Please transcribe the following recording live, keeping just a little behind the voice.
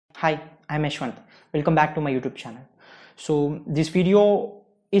Hi, I'm Yaswanth. Welcome back to my YouTube channel. So this video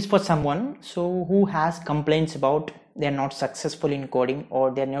is for someone who has complaints about they're not successful in coding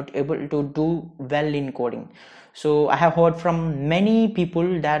or they're not able to do well in coding. So I have heard from many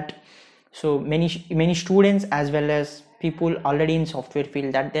people that many students as well as people already in software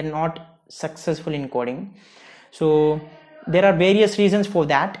field that they're not successful in coding. So there are various reasons for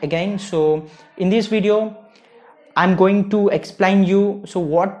that again. So in this video I'm going to explain you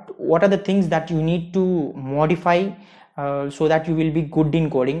what are the things that you need to modify so that you will be good in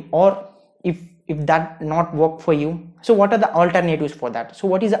coding, or if that not work for you, so what are the alternatives for that. So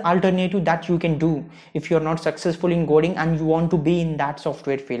what is the alternative that you can do if you're not successful in coding and you want to be in that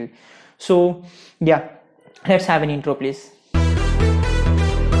software field. So yeah, let's have an intro please.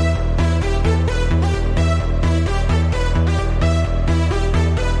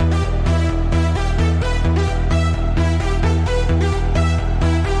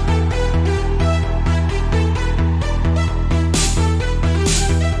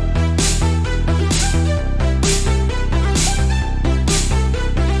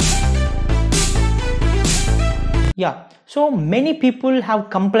 Yeah, so many people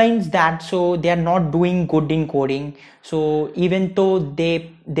have complaints that they are not doing good in coding. So even though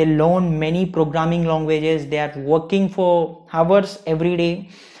they learn many programming languages, they are working for hours every day,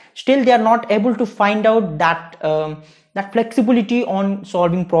 still they are not able to find out that that flexibility on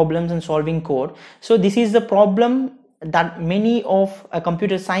solving problems and solving code. So this is the problem that many of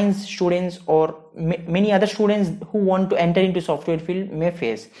computer science students or many other students who want to enter into software field may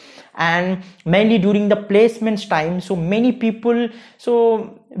face, and mainly during the placements time. So many people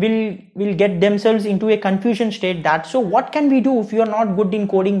will get themselves into a confusion state that what can we do if you are not good in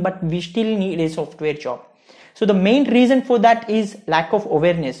coding but we still need a software job. So the main reason for that is lack of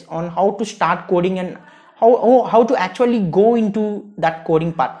awareness on how to start coding and how to actually go into that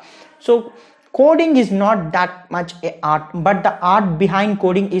coding part. So coding is not that much an art, but the art behind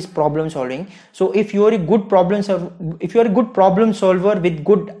coding is problem solving. So if you are a good problem solver with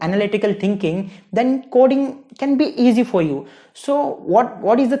good analytical thinking, then coding can be easy for you. So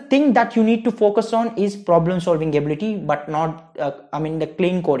what is the thing that you need to focus on is problem solving ability, but not the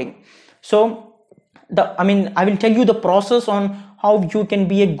clean coding. So I will tell you the process on how you can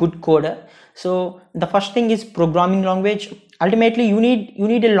be a good coder. So the first thing is programming language. Ultimately you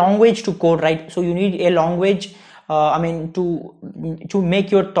need a language to code, right? So you need a language to make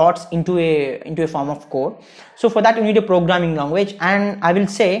your thoughts into a form of code. So for that you need a programming language, and I will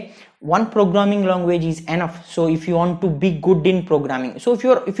say one programming language is enough. So if you want to be good in programming, so if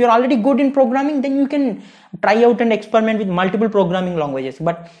you're already good in programming, then you can try out and experiment with multiple programming languages.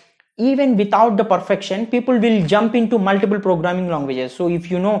 But even without the perfection, people will jump into multiple programming languages. So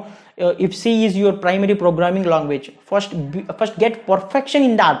if if C is your primary programming language, first get perfection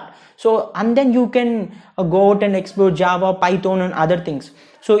in that. So and then you can go out and explore Java, Python and other things.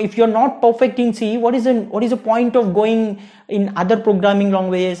 So if you're not perfect in C, what is the point of going in other programming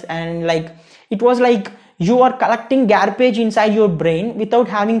languages? And it was like you are collecting garbage inside your brain without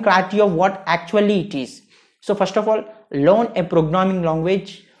having clarity of what actually it is. So first of all, learn a programming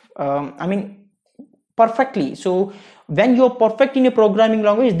language perfectly. So when you're perfect in a programming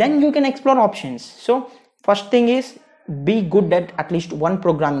language, then you can explore options. So first thing is be good at least one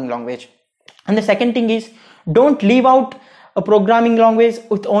programming language. And the second thing is don't leave out a programming language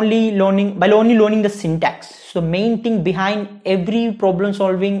with only learning the syntax. So the main thing behind every problem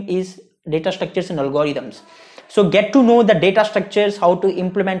solving is data structures and algorithms. So get to know the data structures, how to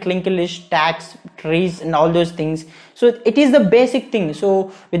implement linked list, tags, trees and all those things. So it is the basic thing.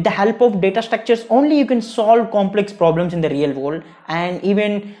 So with the help of data structures only you can solve complex problems in the real world, and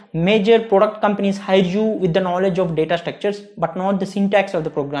even major product companies hire you with the knowledge of data structures but not the syntax of the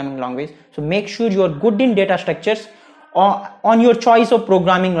programming language. So make sure you are good in data structures on your choice of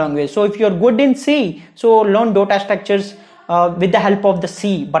programming language. So if you are good in C, so learn data structures with the help of the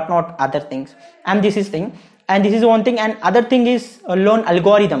C but not other things. And this is one thing. And other thing is learn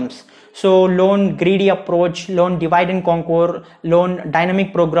algorithms. So learn greedy approach, learn divide and conquer, learn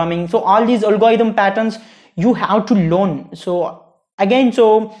dynamic programming. So all these algorithm patterns you have to learn. So again,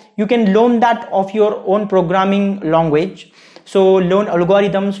 so you can learn that of your own programming language. So learn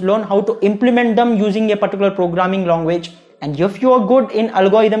algorithms, learn how to implement them using a particular programming language. And if you are good in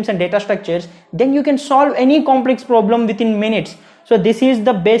algorithms and data structures, then you can solve any complex problem within minutes. So this is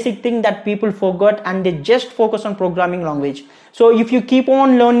the basic thing that people forgot, and they just focus on programming language. So if you keep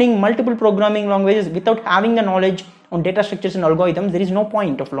on learning multiple programming languages without having the knowledge on data structures and algorithms, there is no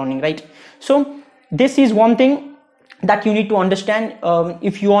point of learning, right? So this is one thing that you need to understand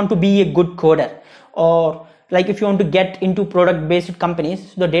if you want to be a good coder, or like if you want to get into product based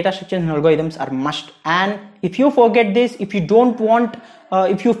companies, the data structures and algorithms are must. And if you forget this, if you don't want,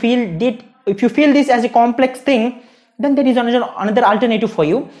 if you feel this as a complex thing, then there is another alternative for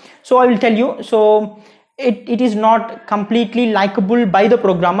you. So I will tell you. So it is not completely likable by the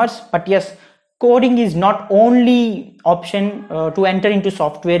programmers, but yes, coding is not only option to enter into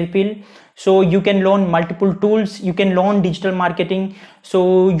software field. So you can learn multiple tools, you can learn digital marketing,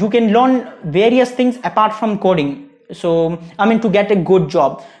 so you can learn various things apart from coding. So I mean, to get a good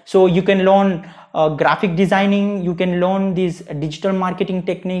job, so you can learn graphic designing, you can learn these digital marketing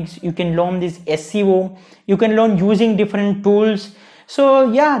techniques, you can learn this SEO, you can learn using different tools.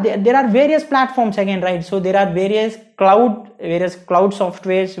 So yeah, there are various platforms again, right? So there are various cloud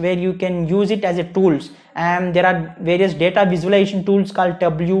softwares where you can use it as a tools, and there are various data visualization tools called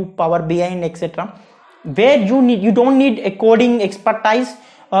Tableau, Power BI, and etc. where you don't need a coding expertise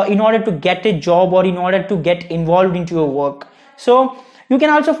in order to get a job or in order to get involved into your work. So you can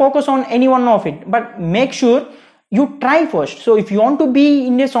also focus on any one of it, but make sure you try first. So if you want to be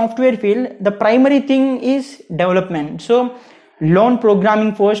in a software field, the primary thing is development. So learn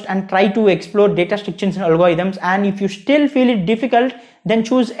programming first and try to explore data structures and algorithms. And if you still feel it difficult, then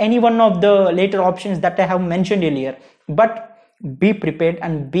choose any one of the later options that I have mentioned earlier. But be prepared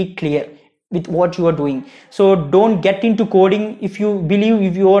and be clear with what you are doing. So don't get into coding if you believe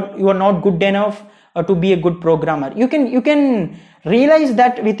if you are not good enough to be a good programmer. You can realize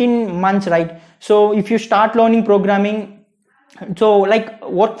that within months, right? So if you start learning programming, so like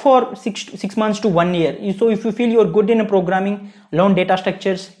work for 6 months to 1 year. So if you feel you're good in programming, learn data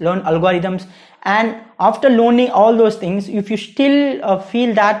structures, learn algorithms, and after learning all those things, if you still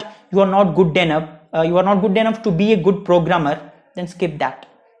feel that you are not good enough to be a good programmer, then skip that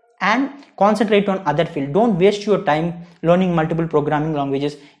and concentrate on other field. Don't waste your time learning multiple programming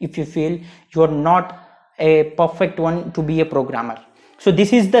languages if you feel you are not a perfect one to be a programmer. So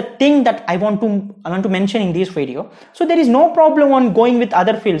this is the thing that I want to mention in this video. So there is no problem on going with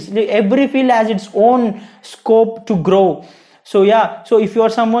other fields. Every field has its own scope to grow. So yeah, so if you are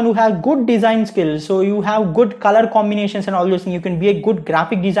someone who has good design skills, so you have good color combinations and all those things, you can be a good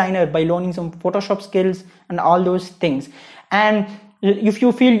graphic designer by learning some Photoshop skills and all those things. And if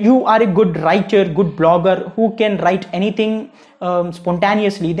you feel you are a good writer, good blogger who can write anything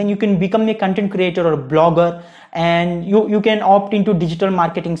spontaneously, then you can become a content creator or a blogger, and you can opt into digital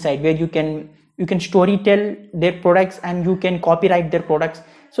marketing side where you can story tell their products and you can copyright their products.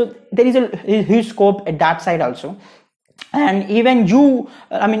 So there is a huge scope at that side also. And even you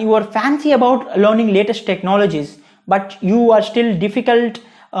are fancy about learning latest technologies, but you are still difficult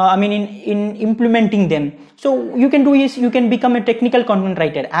in implementing them. So you can do is you can become a technical content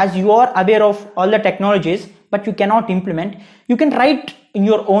writer. As you are aware of all the technologies but you cannot implement, you can write in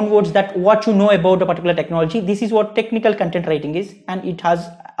your own words that what you know about a particular technology. This is what technical content writing is, and it has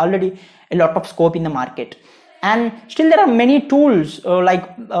already a lot of scope in the market. And still there are many tools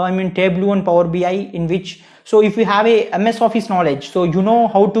like Tableau and Power BI, in which, so if you have a MS Office knowledge, so you know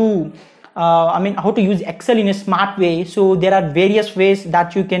how to how to use Excel in a smart way. So there are various ways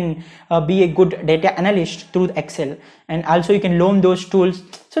that you can be a good data analyst through Excel, and also you can learn those tools.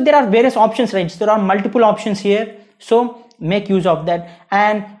 So there are various options, right? So there are multiple options here. So make use of that.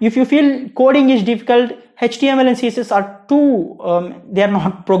 And if you feel coding is difficult, HTML and CSS are they are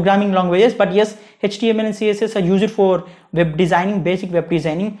not programming languages, but yes, HTML and CSS are used for web designing, basic web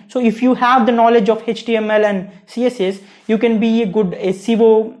designing. So if you have the knowledge of HTML and CSS, you can be a good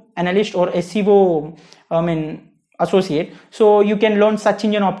SEO analyst or SEO associate. So you can learn search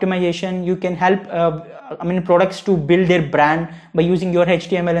engine optimization. You can help products to build their brand by using your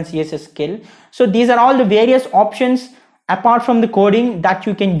HTML and CSS skill. So these are all the various options apart from the coding that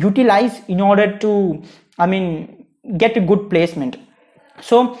you can utilize in order to get a good placement.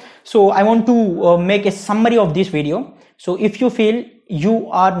 So I want to make a summary of this video. So if you feel you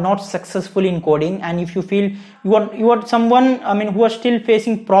are not successful in coding, and if you feel you are someone who are still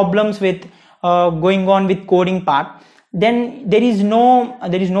facing problems with going on with coding part, then there is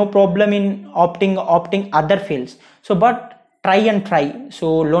no problem in opting other fields. So but try.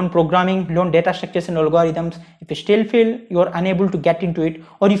 So learn programming, learn data structures and algorithms. If you still feel you are unable to get into it,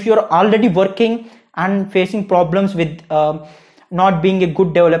 or if you are already working and facing problems with not being a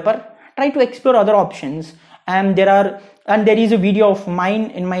good developer, try to explore other options. And there is a video of mine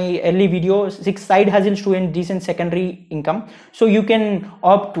in my early video, 6 side hustles to earn decent secondary income. So you can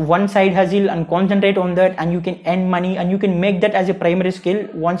opt one side hustle and concentrate on that, and you can earn money, and you can make that as a primary skill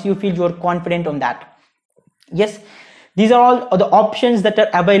once you feel you're confident on that. Yes, these are all the options that are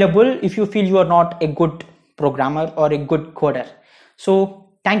available if you feel you are not a good programmer or a good coder. So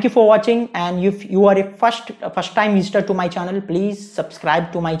thank you for watching, and if you are a first time visitor to my channel, please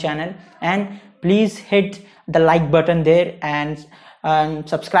subscribe to my channel and please hit the like button there, and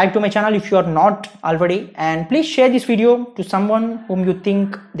subscribe to my channel if you are not already, and please share this video to someone whom you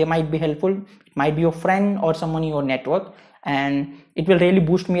think they might be helpful. It might be your friend or someone in your network, and it will really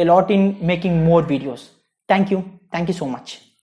boost me a lot in making more videos. Thank you so much.